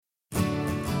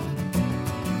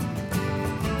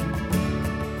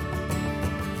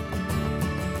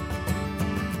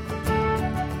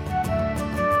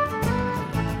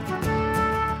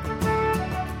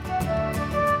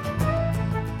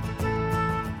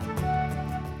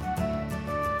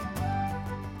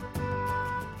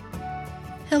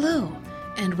Hello,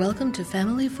 and welcome to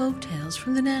Family Folktales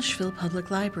from the Nashville Public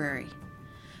Library.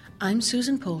 I'm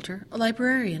Susan Poulter, a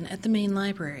librarian at the main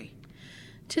library.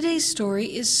 Today's story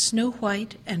is Snow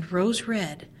White and Rose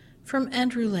Red from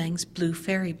Andrew Lang's Blue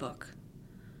Fairy Book.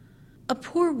 A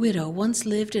poor widow once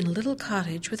lived in a little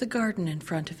cottage with a garden in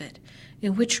front of it,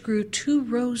 in which grew 2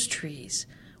 rose trees,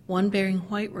 one bearing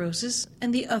white roses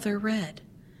and the other red.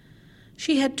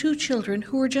 She had 2 children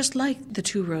who were just like the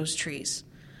 2 rose trees.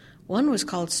 One was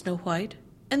called Snow White,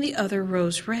 and the other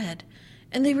Rose Red,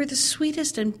 and they were the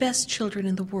sweetest and best children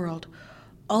in the world,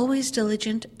 always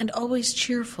diligent and always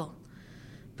cheerful.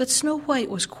 But Snow White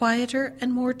was quieter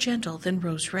and more gentle than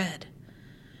Rose Red.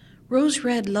 Rose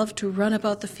Red loved to run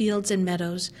about the fields and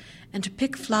meadows, and to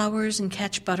pick flowers and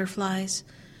catch butterflies.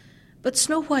 But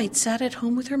Snow White sat at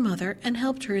home with her mother and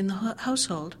helped her in the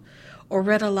household, or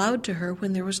read aloud to her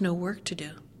when there was no work to do.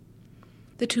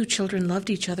 The 2 children loved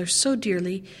each other so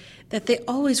dearly that they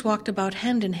always walked about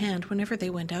hand in hand whenever they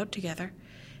went out together.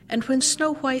 And when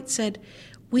Snow White said,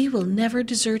 "We will never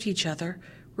desert each other,"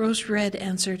 Rose Red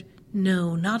answered,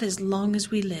 "No, not as long as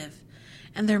we live."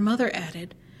 And their mother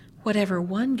added, "Whatever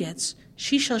one gets,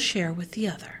 she shall share with the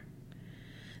other."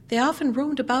 They often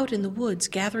roamed about in the woods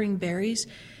gathering berries,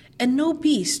 and no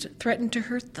beast threatened to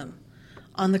hurt them.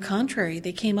 On the contrary,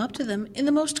 they came up to them in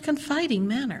the most confiding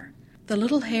manner. The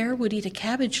little hare would eat a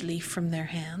cabbage leaf from their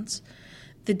hands.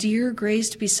 The deer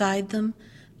grazed beside them.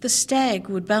 The stag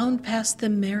would bound past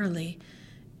them merrily,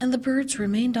 and the birds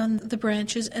remained on the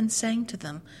branches and sang to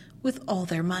them with all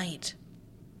their might.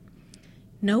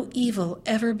 No evil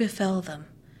ever befell them.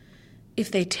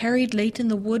 If they tarried late in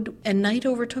the wood and night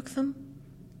overtook them,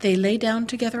 they lay down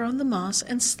together on the moss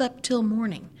and slept till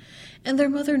morning, and their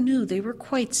mother knew they were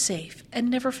quite safe and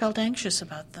never felt anxious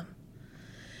about them.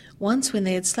 Once, when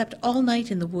they had slept all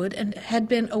night in the wood and had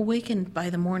been awakened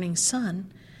by the morning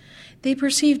sun, they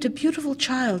perceived a beautiful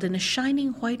child in a shining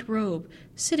white robe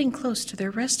sitting close to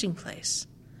their resting place.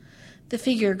 The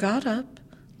figure got up,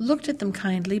 looked at them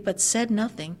kindly but said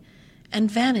nothing,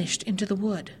 and vanished into the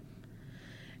wood.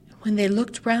 When they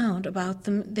looked round about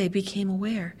them, they became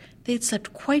aware they had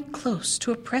slept quite close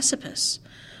to a precipice,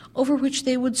 over which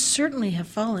they would certainly have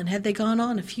fallen had they gone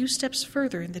on a few steps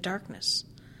further in the darkness.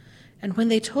 And when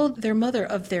they told their mother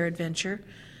of their adventure,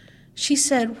 she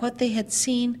said what they had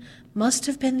seen must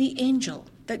have been the angel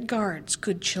that guards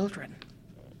good children.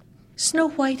 Snow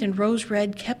White and Rose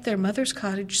Red kept their mother's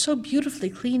cottage so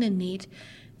beautifully clean and neat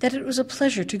that it was a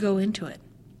pleasure to go into it.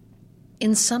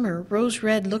 In summer, Rose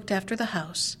Red looked after the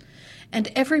house, and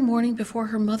every morning before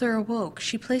her mother awoke,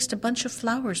 she placed a bunch of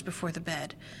flowers before the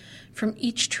bed, from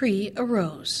each tree a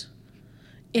rose.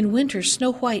 In winter,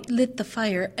 Snow White lit the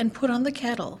fire and put on the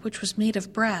kettle, which was made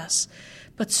of brass,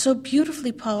 but so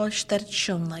beautifully polished that it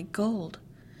shone like gold.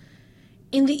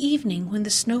 In the evening, when the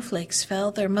snowflakes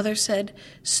fell, their mother said,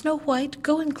 "Snow White,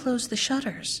 go and close the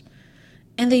shutters."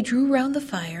 And they drew round the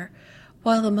fire,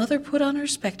 while the mother put on her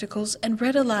spectacles and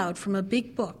read aloud from a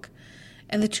big book,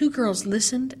 and the 2 girls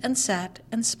listened and sat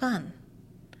and spun.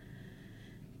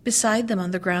 Beside them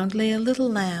on the ground lay a little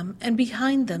lamb, and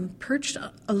behind them perched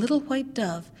a little white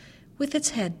dove with its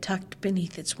head tucked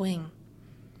beneath its wing.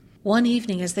 One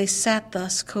evening, as they sat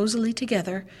thus cozily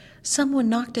together, someone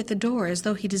knocked at the door as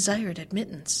though he desired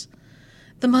admittance.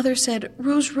 The mother said,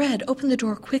 "Rose Red, open the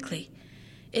door quickly.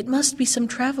 It must be some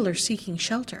traveler seeking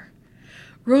shelter."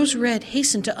 Rose Red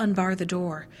hastened to unbar the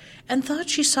door, and thought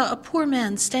she saw a poor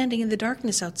man standing in the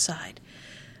darkness outside.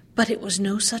 But it was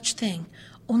no such thing,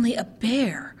 only a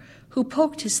bear, who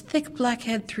poked his thick black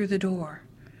head through the door.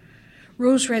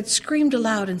 Rose Red screamed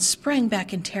aloud and sprang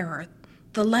back in terror.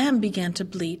 The lamb began to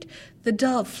bleat, the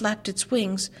dove flapped its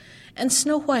wings, and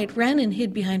Snow White ran and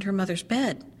hid behind her mother's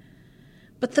bed.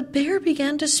 But the bear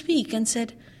began to speak and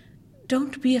said,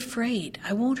 "Don't be afraid,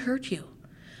 I won't hurt you.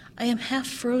 I am half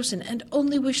frozen and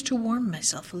only wish to warm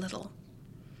myself a little."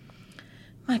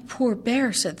 "My poor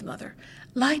bear," said the mother,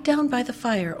 "lie down by the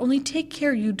fire, only take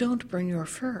care you don't burn your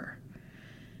fur."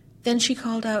 Then she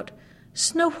called out,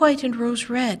 "Snow White and Rose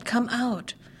Red, come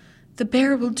out. The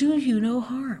bear will do you no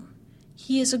harm.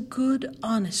 He is a good,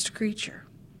 honest creature."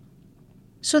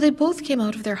 So they both came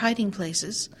out of their hiding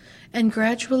places, and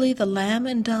gradually the lamb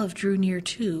and dove drew near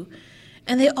too,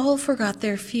 and they all forgot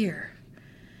their fear.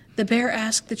 The bear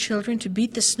asked the children to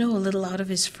beat the snow a little out of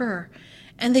his fur,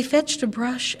 and they fetched a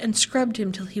brush and scrubbed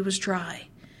him till he was dry.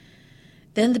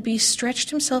 Then the beast stretched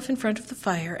himself in front of the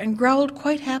fire and growled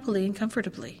quite happily and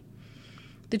comfortably.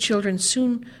 The children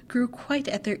soon grew quite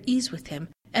at their ease with him,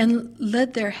 and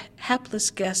led their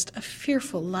hapless guest a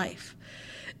fearful life.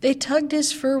 They tugged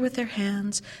his fur with their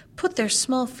hands, put their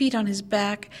small feet on his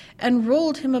back, and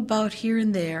rolled him about here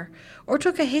and there, or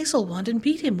took a hazel wand and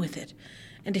beat him with it,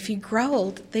 and if he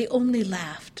growled, they only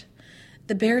laughed.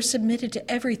 The bear submitted to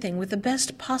everything with the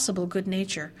best possible good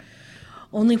nature.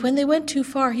 Only when they went too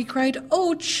far, he cried,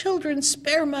 "Oh, children,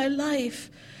 spare my life!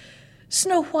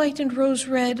 Snow White and Rose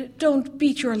Red, don't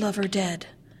beat your lover dead."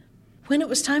 When it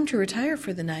was time to retire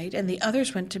for the night, and the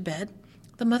others went to bed,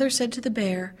 the mother said to the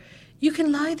bear, "You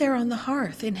can lie there on the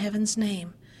hearth in heaven's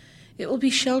name. It will be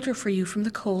shelter for you from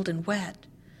the cold and wet."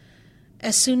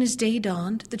 As soon as day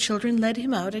dawned, the children led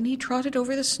him out, and he trotted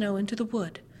over the snow into the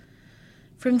wood.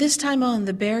 From this time on,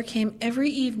 the bear came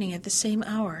every evening at the same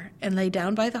hour, and lay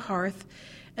down by the hearth,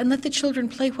 and let the children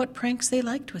play what pranks they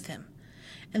liked with him.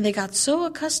 And they got so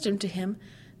accustomed to him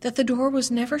that the door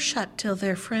was never shut till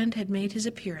their friend had made his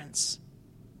appearance.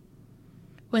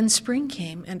 When spring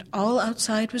came, and all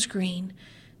outside was green,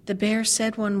 the bear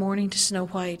said one morning to Snow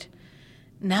White,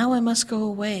 "Now I must go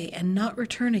away, and not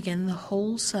return again the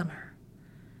whole summer."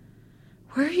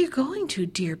 "Where are you going to,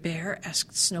 dear bear?"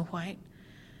 asked Snow White.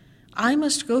 "I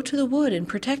must go to the wood and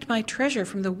protect my treasure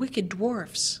from the wicked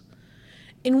dwarfs.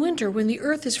 In winter, when the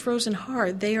earth is frozen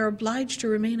hard, they are obliged to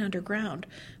remain underground,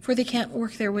 for they can't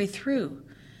work their way through.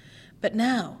 But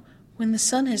now, when the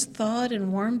sun has thawed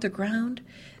and warmed the ground,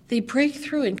 they break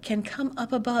through and can come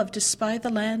up above to spy the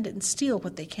land and steal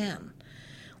what they can.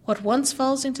 What once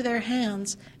falls into their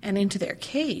hands and into their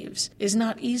caves is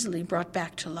not easily brought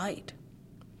back to light."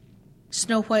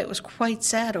 Snow White was quite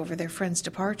sad over their friend's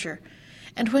departure,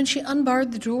 and when she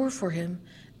unbarred the door for him,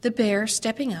 the bear,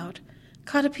 stepping out,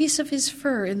 caught a piece of his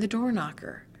fur in the door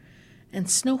knocker, and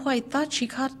Snow White thought she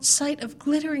caught sight of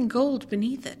glittering gold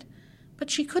beneath it, but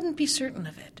she couldn't be certain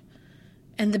of it,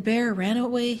 and the bear ran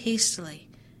away hastily,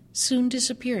 soon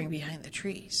disappearing behind the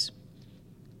trees.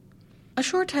 A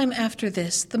short time after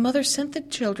this, the mother sent the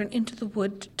children into the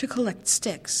wood to collect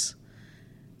sticks.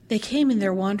 They came in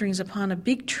their wanderings upon a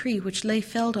big tree which lay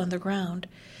felled on the ground,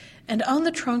 and on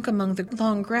the trunk among the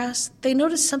long grass they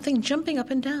noticed something jumping up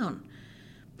and down,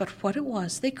 but what it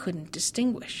was they couldn't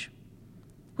distinguish.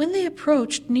 When they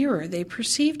approached nearer, they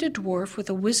perceived a dwarf with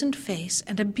a wizened face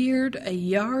and a beard a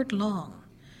yard long.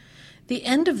 The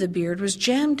end of the beard was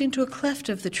jammed into a cleft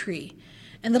of the tree,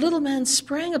 and the little man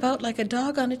sprang about like a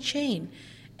dog on a chain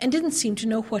and didn't seem to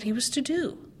know what he was to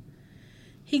do.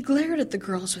 He glared at the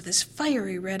girls with his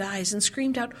fiery red eyes and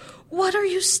screamed out, "What are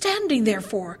you standing there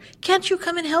for? Can't you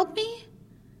come and help me?"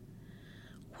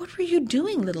 "What were you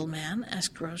doing, little man?"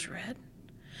 asked Rose Red.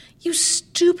 "You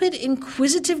stupid,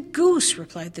 inquisitive goose,"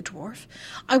 replied the dwarf.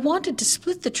 "I wanted to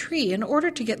split the tree in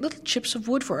order to get little chips of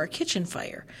wood for our kitchen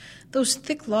fire. Those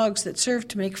thick logs that serve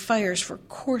to make fires for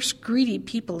coarse, greedy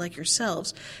people like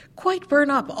yourselves quite burn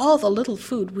up all the little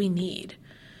food we need.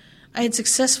 I had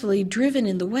successfully driven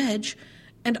in the wedge,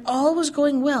 and all was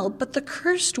going well, but the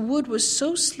cursed wood was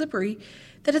so slippery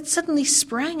that it suddenly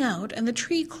sprang out, and the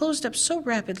tree closed up so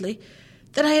rapidly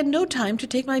that I had no time to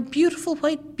take my beautiful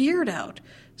white beard out.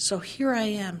 So here I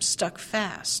am, stuck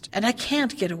fast, and I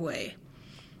can't get away.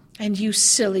 And you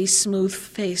silly,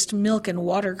 smooth-faced milk and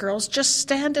water girls just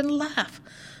stand and laugh.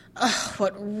 Ugh,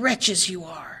 what wretches you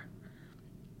are!"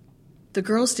 The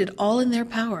girls did all in their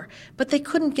power, but they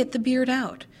couldn't get the beard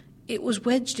out. It was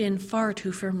wedged in far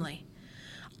too firmly.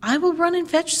 "I will run and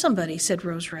fetch somebody," said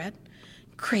Rose Red.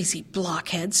 "Crazy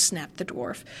blockheads," snapped the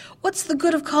dwarf. "What's the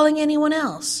good of calling anyone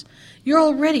else? You're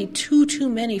already too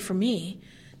many for me.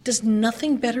 Does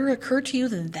nothing better occur to you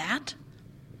than that?"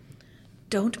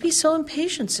 "Don't be so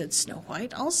impatient," said Snow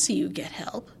White. "I'll see you get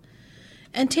help."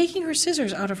 And taking her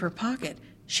scissors out of her pocket,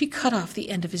 she cut off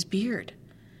the end of his beard.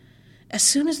 As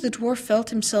soon as the dwarf felt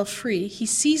himself free, he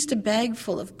seized a bag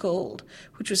full of gold,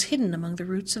 which was hidden among the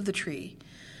roots of the tree,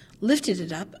 lifted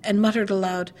it up, and muttered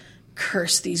aloud,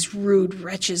 "Curse these rude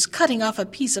wretches, cutting off a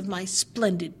piece of my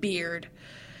splendid beard."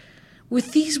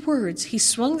 With these words, he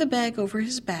swung the bag over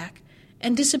his back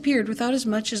and disappeared without as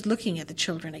much as looking at the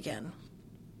children again.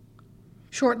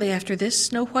 Shortly after this,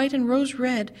 Snow White and Rose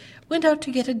Red went out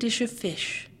to get a dish of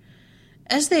fish.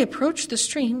 As they approached the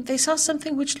stream, they saw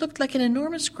something which looked like an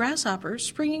enormous grasshopper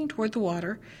springing toward the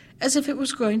water as if it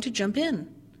was going to jump in.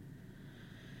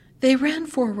 They ran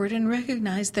forward and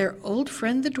recognized their old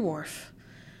friend the dwarf.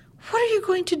 "What are you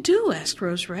going to do?" asked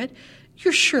Rose Red.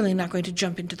 "You're surely not going to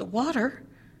jump into the water."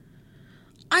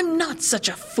 "I'm not such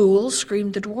a fool,"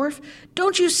 screamed the dwarf.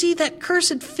 "Don't you see that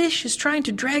cursed fish is trying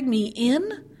to drag me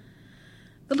in?"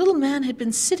 The little man had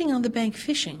been sitting on the bank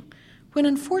fishing, when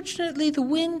unfortunately the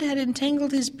wind had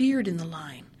entangled his beard in the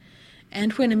line,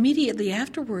 and when immediately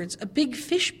afterwards a big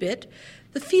fish bit,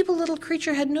 the feeble little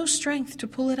creature had no strength to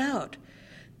pull it out.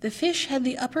 The fish had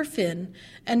the upper fin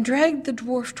and dragged the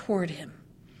dwarf toward him.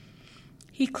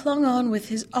 He clung on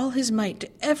with all his might to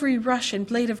every rush and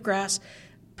blade of grass,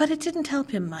 but it didn't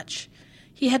help him much.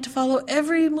 He had to follow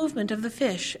every movement of the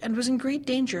fish and was in great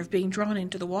danger of being drawn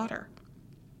into the water.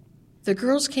 The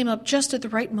girls came up just at the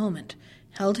right moment,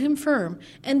 held him firm,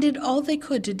 and did all they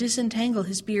could to disentangle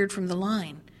his beard from the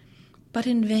line. But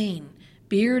in vain.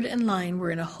 Beard and line were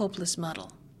in a hopeless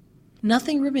muddle.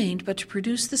 Nothing remained but to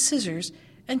produce the scissors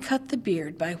and cut the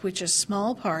beard, by which a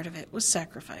small part of it was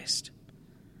sacrificed.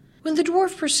 When the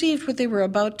dwarf perceived what they were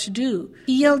about to do,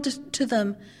 he yelled to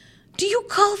them, "Do you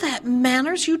call that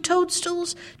manners, you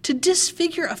toadstools, to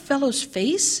disfigure a fellow's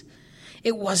face?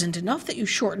 It wasn't enough that you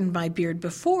shortened my beard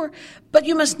before, but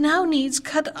you must now needs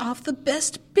cut off the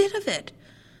best bit of it.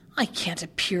 I can't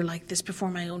appear like this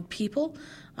before my own people.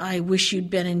 I wish you'd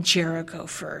been in Jericho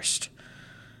first."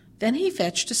 Then he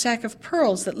fetched a sack of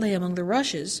pearls that lay among the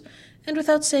rushes, and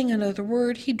without saying another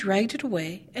word, he dragged it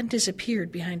away and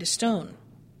disappeared behind a stone.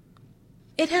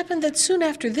 It happened that soon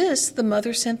after this, the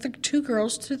mother sent the two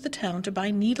girls to the town to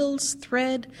buy needles,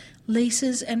 thread,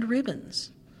 laces, and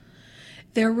ribbons.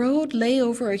 Their road lay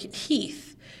over a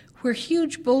heath, where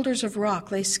huge boulders of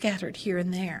rock lay scattered here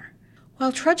and there.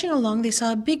 While trudging along, they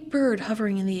saw a big bird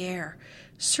hovering in the air,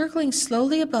 circling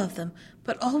slowly above them,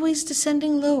 but always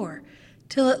descending lower,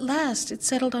 till at last it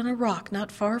settled on a rock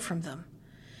not far from them.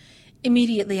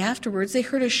 Immediately afterwards, they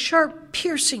heard a sharp,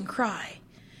 piercing cry.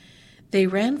 They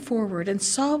ran forward and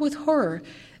saw with horror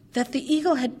that the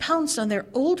eagle had pounced on their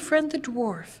old friend the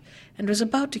dwarf and was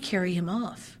about to carry him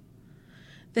off.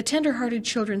 The tender-hearted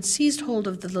children seized hold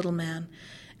of the little man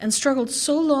and struggled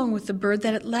so long with the bird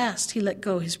that at last he let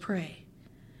go his prey.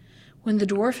 When the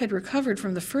dwarf had recovered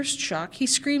from the first shock, he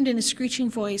screamed in a screeching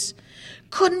voice,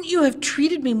 "Couldn't you have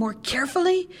treated me more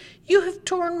carefully? You have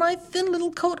torn my thin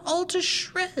little coat all to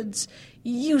shreds.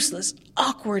 Useless,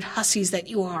 awkward hussies that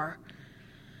you are."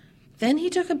 Then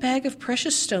he took a bag of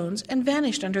precious stones and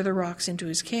vanished under the rocks into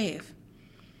his cave.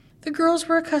 The girls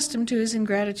were accustomed to his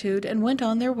ingratitude and went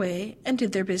on their way and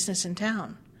did their business in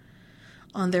town.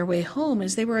 On their way home,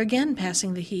 as they were again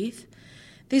passing the heath,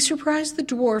 they surprised the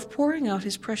dwarf pouring out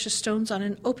his precious stones on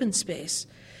an open space,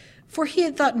 for he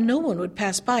had thought no one would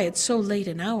pass by at so late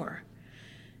an hour.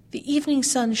 The evening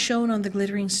sun shone on the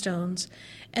glittering stones,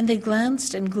 and they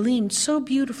glanced and gleamed so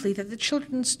beautifully that the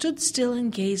children stood still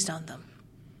and gazed on them.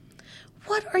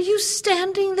 "What are you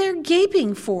standing there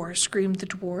gaping for?" screamed the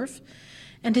dwarf,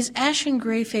 and his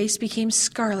ashen-gray face became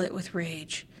scarlet with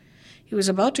rage. He was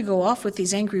about to go off with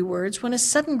these angry words when a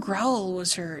sudden growl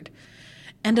was heard,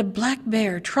 and a black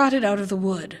bear trotted out of the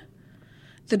wood.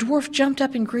 The dwarf jumped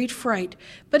up in great fright,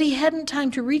 but he hadn't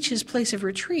time to reach his place of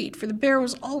retreat, for the bear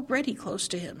was already close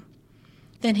to him.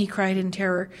 Then he cried in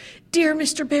terror, "Dear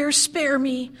Mr. Bear, spare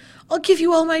me! I'll give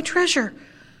you all my treasure.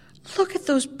 Look at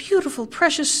those beautiful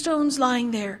precious stones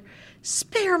lying there.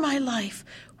 Spare my life.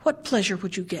 What pleasure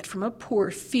would you get from a poor,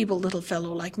 feeble little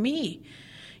fellow like me?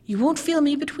 You won't feel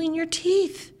me between your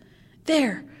teeth.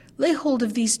 There, lay hold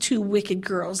of these two wicked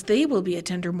girls. They will be a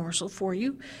tender morsel for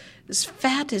you, as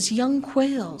fat as young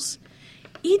quails.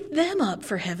 Eat them up,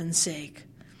 for heaven's sake."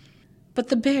 But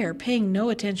the bear, paying no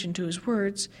attention to his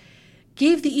words,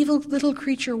 gave the evil little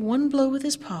creature one blow with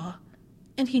his paw,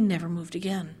 and he never moved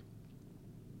again.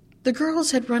 The girls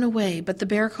had run away, but the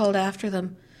bear called after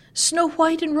them, "Snow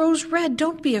White and Rose Red,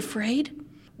 don't be afraid.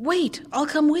 Wait, I'll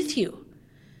come with you."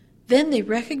 Then they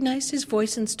recognized his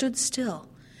voice and stood still,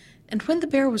 and when the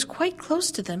bear was quite close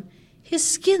to them, his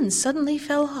skin suddenly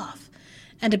fell off,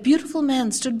 and a beautiful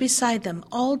man stood beside them,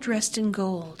 all dressed in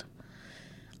gold.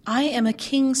 "I am a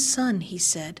king's son," he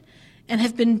said, "and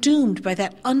have been doomed by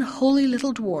that unholy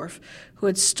little dwarf who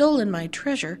had stolen my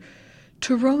treasure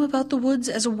to roam about the woods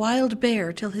as a wild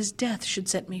bear till his death should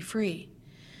set me free.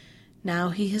 Now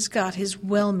he has got his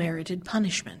well-merited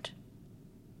punishment."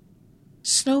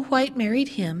 Snow White married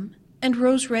him, and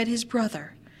Rose Red his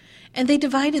brother, and they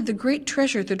divided the great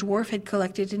treasure the dwarf had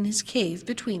collected in his cave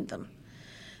between them.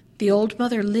 The old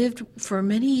mother lived for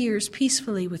many years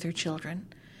peacefully with her children,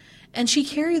 and she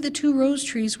carried the 2 rose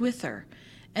trees with her,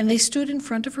 and they stood in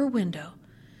front of her window,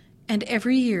 and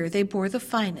every year they bore the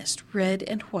finest red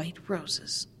and white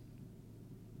roses.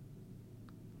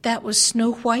 That was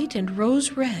Snow White and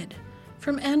Rose Red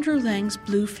from Andrew Lang's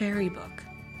Blue Fairy Book.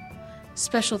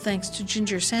 Special thanks to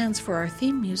Ginger Sands for our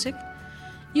theme music.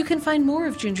 You can find more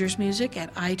of Ginger's music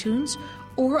at iTunes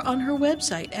or on her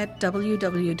website at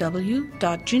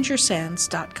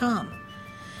www.gingersands.com.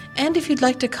 And if you'd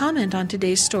like to comment on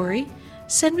today's story,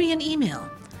 send me an email.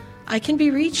 I can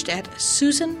be reached at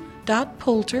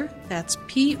susan.poulter, that's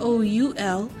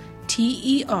Poulter,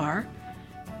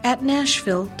 at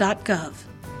nashville.gov.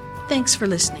 Thanks for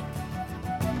listening.